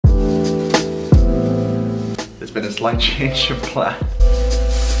there's been a slight change of plan.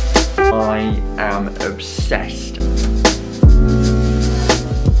 I am obsessed.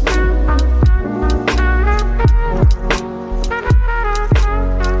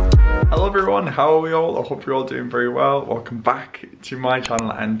 Hello everyone, how are we all? I hope you're all doing very well. Welcome back to my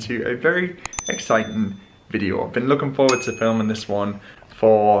channel and to a very exciting video. I've been looking forward to filming this one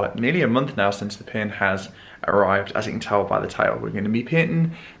for nearly a month now since the paint has arrived. As you can tell by the title, we're going to be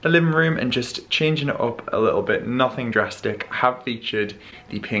painting the living room and just changing it up a little bit. Nothing drastic. I have featured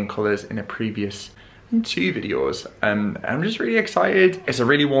the paint colours in a previous 2 videos and I'm just really excited. It's a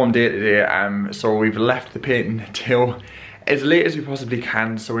really warm day today, so we've left the painting till as late as we possibly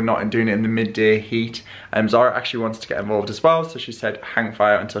can, so we're not doing it in the midday heat. Zara actually wants to get involved as well, so she said hang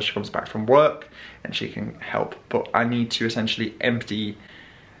fire until she comes back from work and she can help. But I need to essentially empty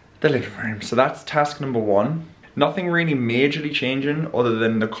the living room, so that's task number 1. Nothing really majorly changing other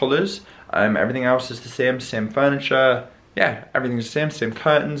than the colours. Everything else is the same furniture. Yeah, everything's the same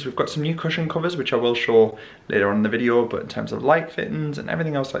curtains. We've got some new cushion covers which I will show later on in the video, but in terms of light fittings and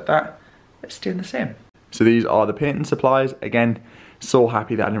everything else like that, it's staying the same. So these are the painting supplies. Again, so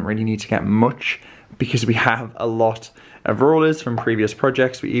happy that I didn't really need to get much because we have a lot of rollers from previous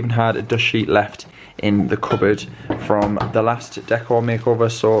projects. We even had a dust sheet left in the cupboard from the last decor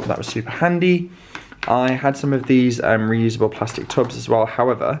makeover, so that was super handy. I had some of these reusable plastic tubs as well.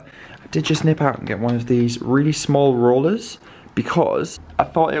 However, I did just nip out and get one of these really small rollers because I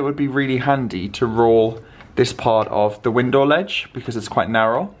thought it would be really handy to roll this part of the window ledge because it's quite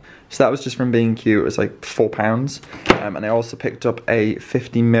narrow. So that was just from B&Q, it was like £4. And I also picked up a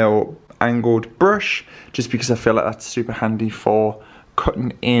 50mm angled brush, just because I feel like that's super handy for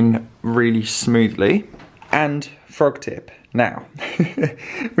cutting in really smoothly. And frog tape. Now,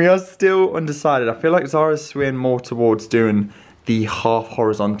 we are still undecided. I feel like Zara's swaying more towards doing the half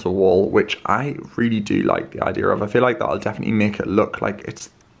horizontal wall, which I really do like the idea of. I feel like that'll definitely make it look like it's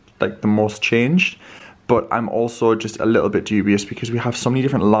like the most changed. But I'm also just a little bit dubious because we have so many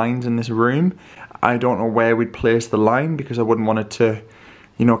different lines in this room. I don't know where we'd place the line because I wouldn't want it to,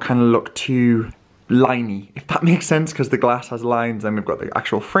 you know, kind of look too liney, if that makes sense, because the glass has lines and we've got the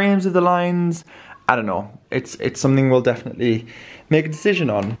actual frames of the lines. I don't know. It's something we'll definitely make a decision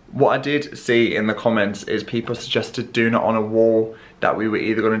on. What I did see in the comments is people suggested doing it on a wall that we were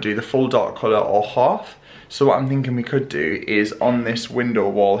either going to do the full dark colour or half. So what I'm thinking we could do is on this window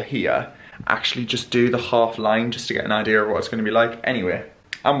wall here, actually just do the half line just to get an idea of what it's going to be like. Anyway,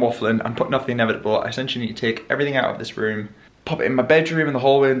 I'm waffling, I'm putting off the inevitable. I essentially need to take everything out of this room, pop it in my bedroom, in the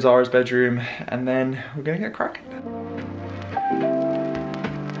hallway in Zara's bedroom, and then we're going to get cracking.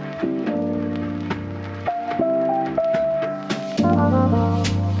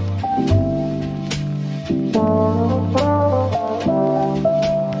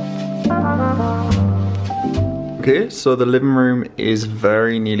 Okay, so the living room is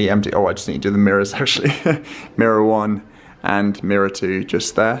very nearly empty. Oh, I just need to do the mirrors actually. Mirror 1 and mirror 2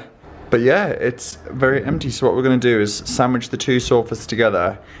 just there. But yeah, it's very empty. So what we're gonna do is sandwich the 2 sofas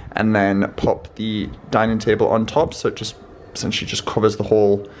together and then pop the dining table on top. So it just essentially just covers the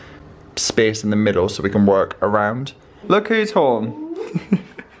whole space in the middle so we can work around. Look who's home.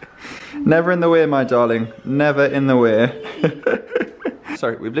 Never in the way, my darling. Never in the way.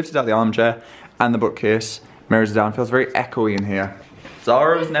 Sorry, we've lifted out the armchair and the bookcase. Mirrors down, feels very echoey in here.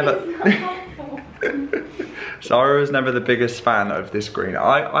 Zara was never the biggest fan of this green.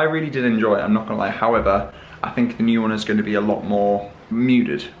 I really did enjoy it, I'm not gonna lie. However, I think the new one is going to be a lot more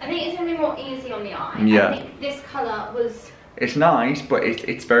muted. I think it's going to be more easy on the eye. Yeah. I think this colour was... It's nice, but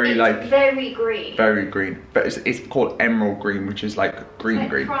it's very like... very green. Very green. But it's called emerald green, which is like green.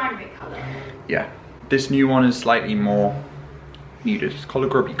 Primary colour. Yeah. This new one is slightly more muted. It's called a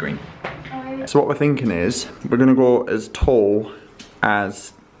grubby green. So what we're thinking is, we're gonna go as tall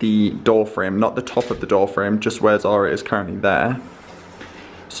as the door frame, not the top of the door frame, just where Zara is currently there.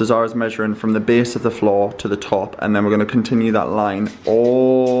 So Zara's measuring from the base of the floor to the top, and then we're gonna continue that line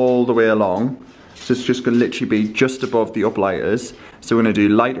all the way along. So it's just gonna literally be just above the uplighters. So we're gonna do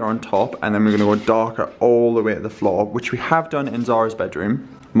lighter on top, and then we're gonna go darker all the way to the floor, which we have done in Zara's bedroom.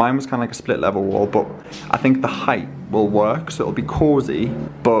 Mine was kind of like a split level wall, but I think the height will work, so it'll be cozy,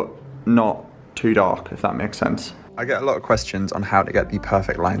 but not too dark, if that makes sense. I get a lot of questions on how to get the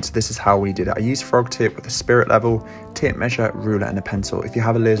perfect line, so this is how we did it. I used frog tape with a spirit level, tape measure, ruler and a pencil. If you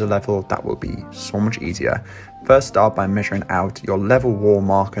have a laser level, that will be so much easier. First start by measuring out your level wall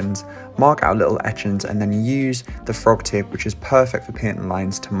markings, mark out little etchings, and then use the frog tape, which is perfect for painting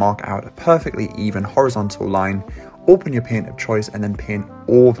lines, to mark out a perfectly even horizontal line open your paint of choice and then paint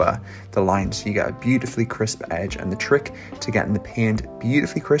over the line so you get a beautifully crisp edge. And the trick to getting the paint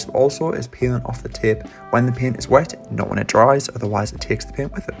beautifully crisp also is peeling off the tape when the paint is wet, not when it dries, otherwise it takes the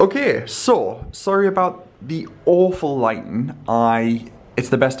paint with it. Okay, so sorry about the awful lighting. It's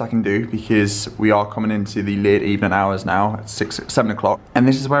the best I can do because we are coming into the late evening hours now at 7 o'clock, and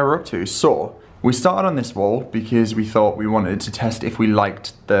this is where we're up to. So we started on this wall because we thought we wanted to test if we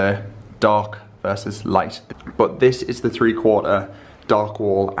liked the dark versus light. But this is the 3/4 dark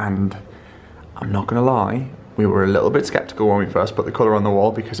wall, and I'm not gonna lie, we were a little bit skeptical when we first put the colour on the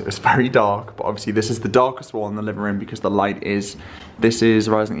wall because it was very dark. But obviously this is the darkest wall in the living room because the light is, this is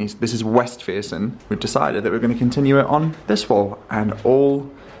rising east, this is west facing. We've decided that we're going to continue it on this wall and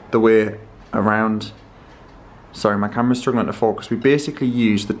all the way around. Sorry, my camera's struggling to focus. We basically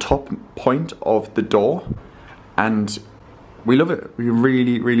use the top point of the door and we love it. We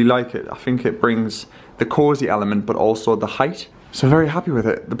really, really like it. I think it brings the cozy element but also the height. So very happy with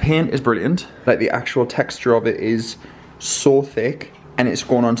it. The paint is brilliant. Like the actual texture of it is so thick and it's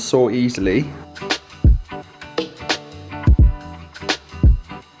going on so easily.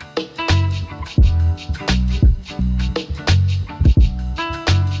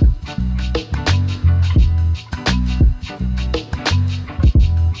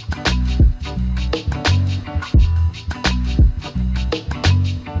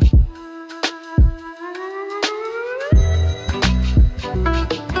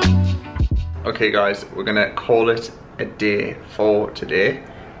 Okay guys, we're gonna call it a day for today.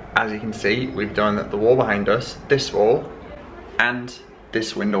 As you can see, we've done the wall behind us, this wall, and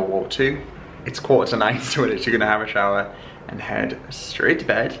this window wall too. It's 8:45, so we're literally gonna have a shower and head straight to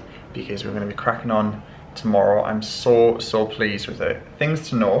bed because we're gonna be cracking on tomorrow. I'm so pleased with it. Things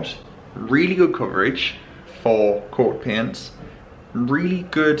to note, really good coverage for coat paints, really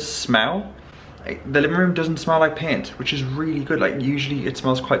good smell. The living room doesn't smell like paint, which is really good. Like usually it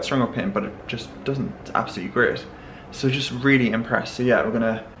smells quite strong of paint, but it just doesn't. It's absolutely great. So just really impressed. So yeah, we're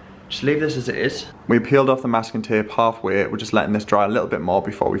gonna just leave this as it is. We peeled off the masking tape halfway. We're just letting this dry a little bit more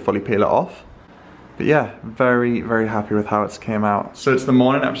before we fully peel it off. But yeah, very happy with how it's came out. So it's the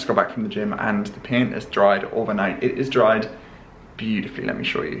morning, I've just got back from the gym and the paint is dried overnight. It is dried beautifully, let me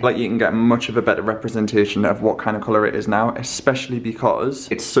show you. Like you can get much of a better representation of what kind of color it is now, especially because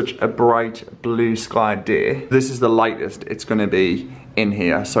it's such a bright blue sky day. This is the lightest it's gonna be in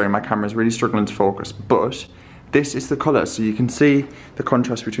here. Sorry, my camera's really struggling to focus, but this is the color. So you can see the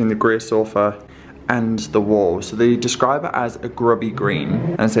contrast between the gray sofa and the wall. So they describe it as a grubby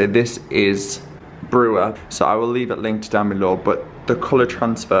green and say this is Brewer. So I will leave it linked down below, but the color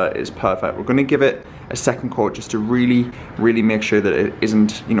transfer is perfect. We're gonna give it a second coat just to really make sure that it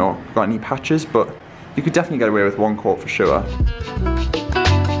isn't, you know, got any patches, but you could definitely get away with one coat for sure.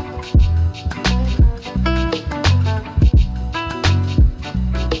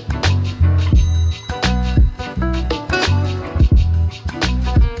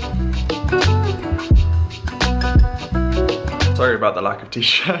 Sorry about the lack of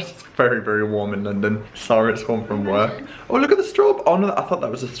t-shirt. It's very warm in London. Sorry, it's home from work. Oh, look at the strobe. Oh no, I thought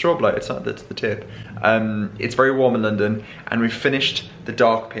that was a strobe light. It's not, that's the tape. It's very warm in London and we finished the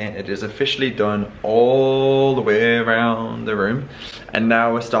dark paint. It is officially done all the way around the room. And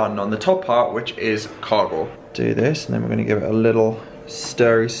now we're starting on the top part, which is cargo. Do this and then we're gonna give it a little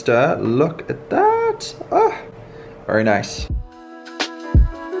stir. Look at that. Ah, very nice.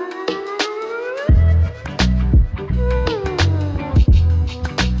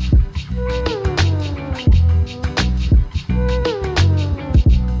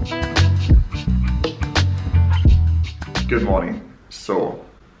 Good morning. So,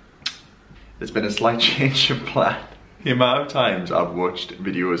 there's been a slight change of plan. The amount of times I've watched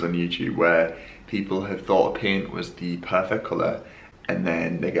videos on YouTube where people have thought paint was the perfect colour and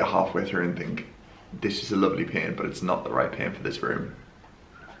then they get halfway through and think, this is a lovely paint, but it's not the right paint for this room.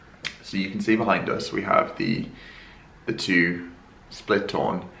 So you can see behind us we have the two split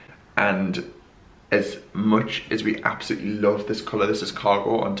tone, and as much as we absolutely love this colour, this is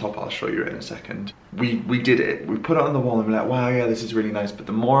cargo on top, I'll show you in a second. We did it, we put it on the wall and we're like, wow, yeah, this is really nice. But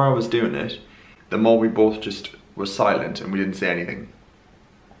the more I was doing it, the more we both just were silent and we didn't say anything.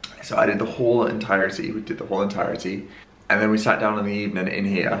 So I did the whole entirety, and then we sat down in the evening in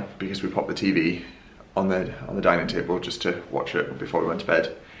here because we popped the TV on the dining table just to watch it before we went to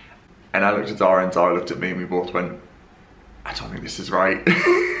bed. And I looked at Zara and Zara looked at me and we both went, I don't think this is right.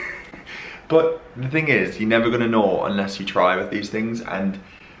 But the thing is, you're never gonna know unless you try with these things, and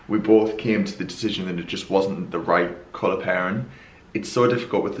we both came to the decision that it just wasn't the right colour pairing. It's so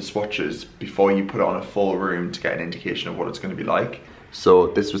difficult with the swatches before you put it on a full room to get an indication of what it's gonna be like. So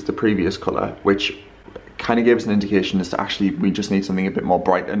this was the previous colour, which kind of gave us an indication as to actually we just need something a bit more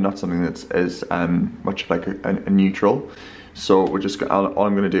bright and not something that's as much like a neutral. So we're just, all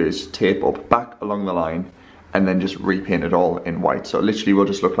I'm going to do is tape up back along the line and then just repaint it all in white. So literally will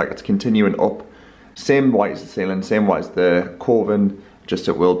just look like it's continuing up, same white as the ceiling, same white as the coving, just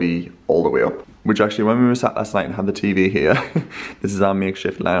it will be all the way up. Which actually, when we were sat last night and had the TV here, this is our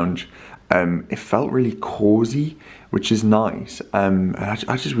makeshift lounge, it felt really cozy, which is nice. And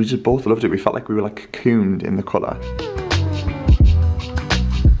we just both loved it. We felt like we were like cocooned in the colour.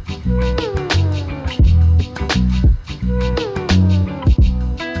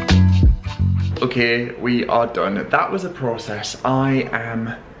 Okay, we are done. That was a process.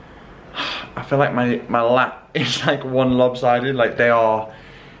 I feel like my lap is like one lopsided, like they are,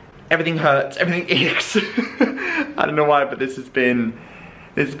 everything hurts, everything aches. I don't know why, but it's been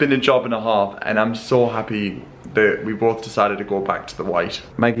a job and a half, and I'm so happy that we both decided to go back to the white.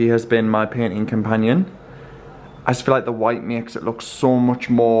 Maggie has been my painting companion. I just feel like the white makes it look so much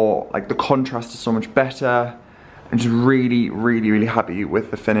more, like the contrast is so much better. I'm just really happy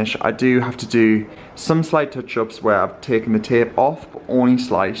with the finish. I do have to do some slight touch-ups where I've taken the tape off, but only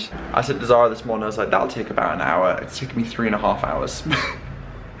slight. I said to Zara this morning, I was like, that'll take about an hour. It's taken me 3.5 hours.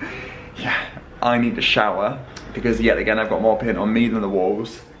 Yeah, I need to shower because yet again I've got more paint on me than the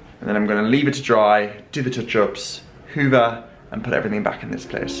walls. And then I'm gonna leave it to dry, do the touch-ups, hoover, and put everything back in this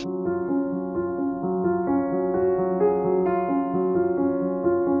place.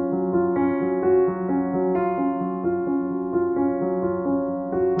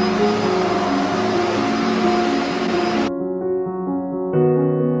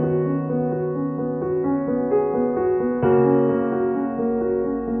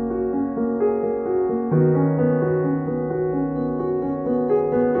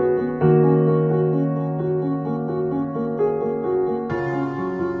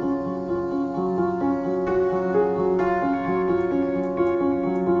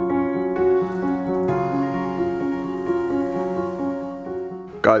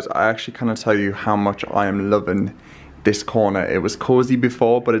 Guys, I actually cannot tell you how much I am loving this corner. It was cozy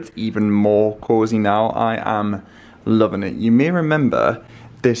before, but it's even more cozy now. I am loving it. You may remember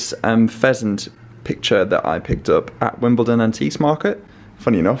this pheasant picture that I picked up at Wimbledon Antiques Market.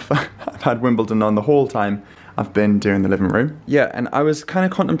 Funny enough, I've had Wimbledon on the whole time I've been doing the living room. Yeah, and I was kind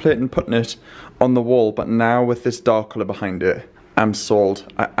of contemplating putting it on the wall, but now with this dark colour behind it, I'm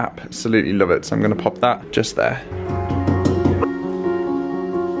sold. I absolutely love it. So I'm going to pop that just there.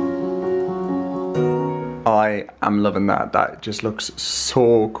 I am loving that. That just looks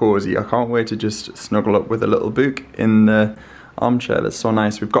so cozy. I can't wait to just snuggle up with a little book in the armchair. That's so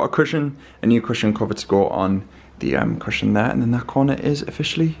nice. We've got a cushion, a new cushion cover to go on the cushion there, and then that corner is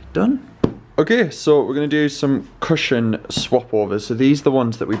officially done. Okay, so we're going to do some cushion swap overs. So these are the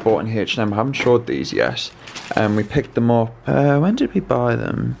ones that we bought in H&M. I haven't showed these yet. We picked them up, when did we buy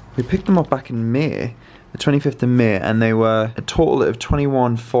them? We picked them up back in May, the 25th of May, and they were a total of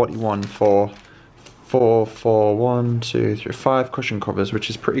 £21.41 for 1, 2, 3, 5 cushion covers, which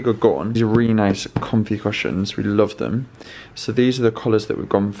is pretty good going. These are really nice comfy cushions. We love them. So these are the colours that we've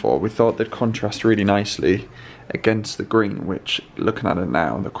gone for. We thought they'd contrast really nicely against the green, which looking at it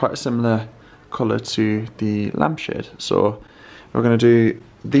now, they're quite a similar colour to the lampshade. So we're going to do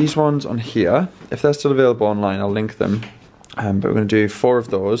these ones on here. If they're still available online, I'll link them. But we're going to do 4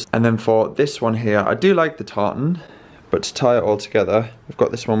 of those. And then for this one here, I do like the tartan. But to tie it all together, we've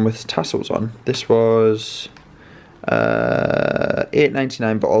got this one with tassels on. This was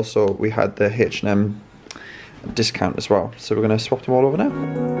 $8.99, but also we had the H&M discount as well. So we're going to swap them all over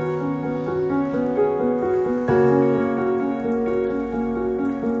now.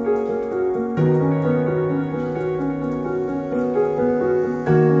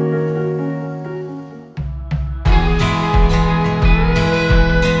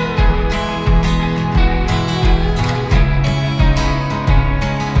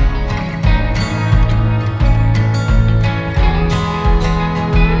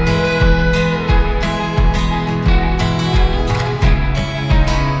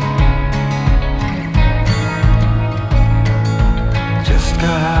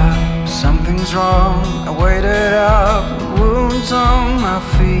 Wrong. I waited up, wounds on my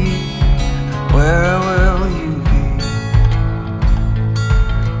feet. Where will you be?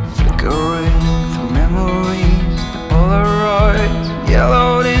 Flickering through memories, the Polaroids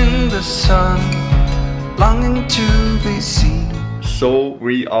yellowed in the sun, longing to be seen. So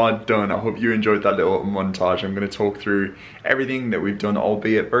we are done. I hope you enjoyed that little montage. I'm going to talk through everything that we've done,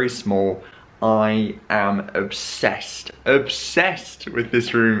 albeit very small. I am obsessed with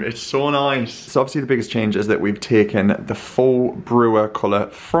this room. It's so nice. So obviously the biggest change is that we've taken the full brewer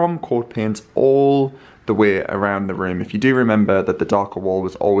colour from coat paints all the way around the room. If you do remember that the darker wall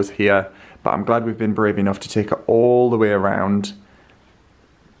was always here, but I'm glad we've been brave enough to take it all the way around.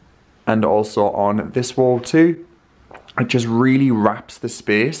 And also on this wall too. It just really wraps the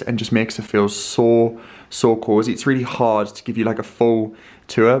space and just makes it feel so cozy. It's really hard to give you like a full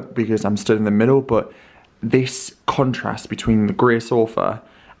tour because I'm stood in the middle, but this contrast between the grey sofa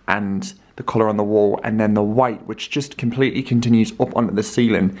and the colour on the wall and then the white, which just completely continues up onto the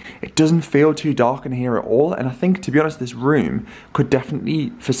ceiling, it doesn't feel too dark in here at all. And I think, to be honest, this room could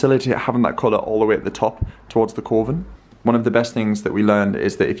definitely facilitate having that colour all the way at the top towards the Coven. One of the best things that we learned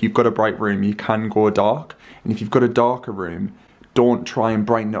is that if you've got a bright room, you can go dark. And if you've got a darker room, don't try and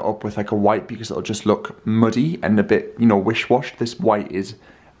brighten it up with like a white because it'll just look muddy and a bit, you know, wish-washed. This white is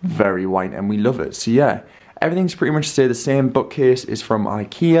very white and we love it. So yeah, everything's pretty much stayed the same. Bookcase is from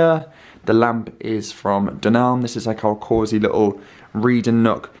IKEA. The lamp is from Dunelm. This is like our cozy little reading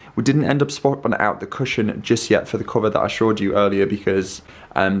nook. We didn't end up swapping out the cushion just yet for the cover that I showed you earlier because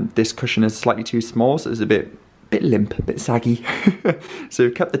this cushion is slightly too small, so it's a bit limp, a bit saggy. So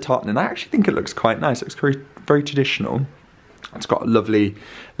we've kept the tartan and I actually think it looks quite nice. It looks very traditional. It's got a lovely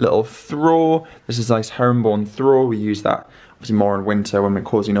little throw. This is a nice herringbone throw. We use that obviously more in winter when we're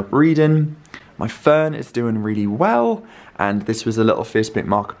cozying up reading. My fern is doing really well, and this was a little Facebook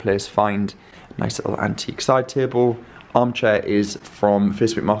Marketplace find. Nice little antique side table. Armchair is from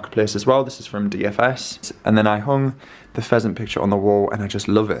Facebook Marketplace as well. This is from DFS. And then I hung the pheasant picture on the wall and I just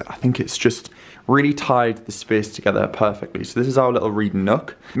love it. I think it's just really tied the space together perfectly. So this is our little reading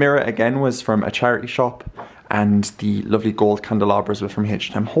nook. Mirror again was from a charity shop, and the lovely gold candelabras were from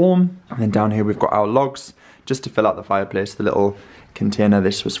H&M Home. And then down here we've got our logs just to fill out the fireplace, the little container.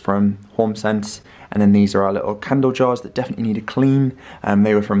 This was from HomeSense. And then these are our little candle jars that definitely need a clean.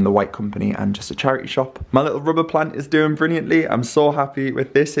 They were from the White Company and just a charity shop. My little rubber plant is doing brilliantly. I'm so happy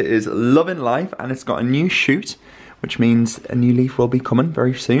with this. It is loving life and it's got a new shoot, which means a new leaf will be coming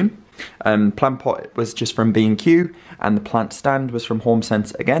very soon. Plant pot was just from B&Q and the plant stand was from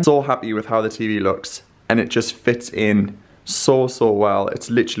HomeSense again. So happy with how the TV looks and it just fits in so well. It's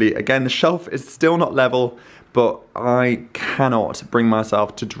literally, again, the shelf is still not level, but I cannot bring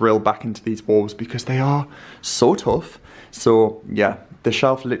myself to drill back into these walls because they are so tough. So yeah, the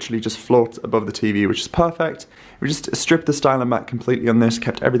shelf literally just floats above the TV, which is perfect. We just stripped the styling back completely on this,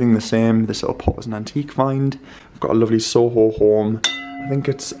 kept everything the same. This little pot was an antique find. We've got a lovely Soho Home. I think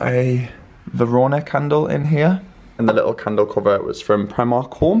it's a Verona candle in here. And the little candle cover was from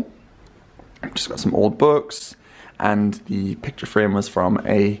Primark Home. I've just got some old books. And the picture frame was from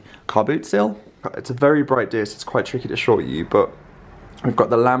a car boot sale. It's a very bright day, so it's quite tricky to show you, but we've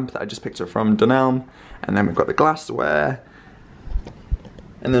got the lamp that I just picked up from Dunelm, and then we've got the glassware,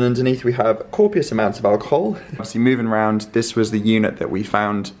 and then underneath we have copious amounts of alcohol. Obviously moving around, this was the unit that we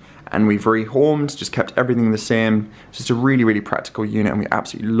found and we've rehomed, just kept everything the same. It's just a really practical unit and we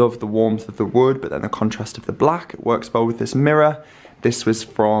absolutely love the warmth of the wood, but then the contrast of the black. It works well with this mirror. This was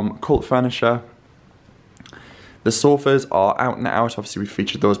from Cult Furniture. The sofas are out and out, obviously we've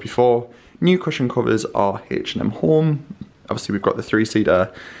featured those before. New cushion covers are H&M Home. Obviously we've got the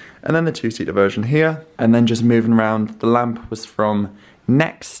 3-seater and then the 2-seater version here. And then just moving around, the lamp was from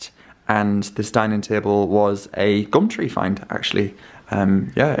Next and this dining table was a Gumtree find actually.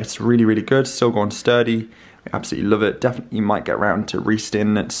 Yeah, it's really good, still going sturdy. We absolutely love it. Definitely might get around to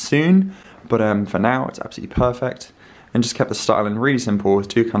restaining it soon, but for now it's absolutely perfect. And just kept the styling really simple with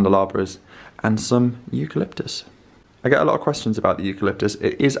 2 candelabras and some eucalyptus. I get a lot of questions about the eucalyptus.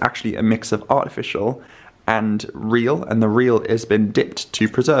 It is actually a mix of artificial and real, and the real has been dipped to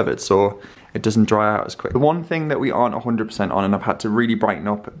preserve it so it doesn't dry out as quick. The one thing that we aren't 100% on, and I've had to really brighten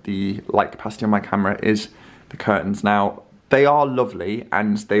up the light capacity on my camera, is the curtains. Now, they are lovely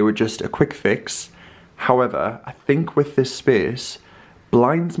and they were just a quick fix. However, I think with this space,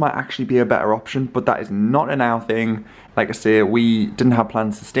 blinds might actually be a better option, but that is not an our thing. Like I say, we didn't have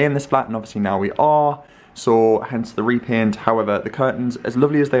plans to stay in this flat and obviously now we are. So hence the repaint. However, the curtains, as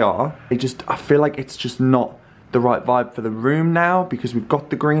lovely as they are, I feel like it's just not the right vibe for the room now because we've got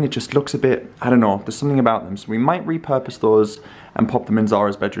the green. It just looks a bit, I don't know, there's something about them. So we might repurpose those and pop them in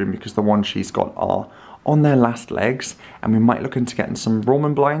Zara's bedroom because the ones she's got are on their last legs. And we might look into getting some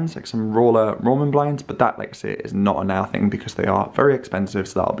Roman blinds, like some roller Roman blinds. But that, like I say, is not an our thing because they are very expensive.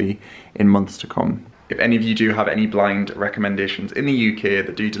 So that'll be in months to come. If any of you do have any blind recommendations in the UK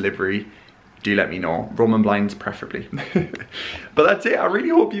that do delivery, do let me know. Roman blinds preferably. But that's it. I really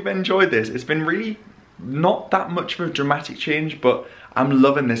hope you've enjoyed this. It's been really not that much of a dramatic change, but I'm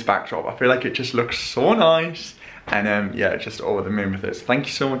loving this backdrop. I feel like it just looks so nice And yeah, just over the moon with it. So thank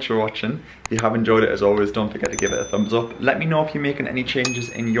you so much for watching. If you have enjoyed it, as always, don't forget to give it a thumbs up. Let me know if you're making any changes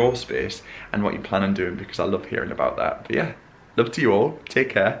in your space and what you plan on doing, because I love hearing about that. But yeah, love to you all. Take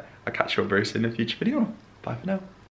care. I'll catch you up very soon in a future video. Bye for now.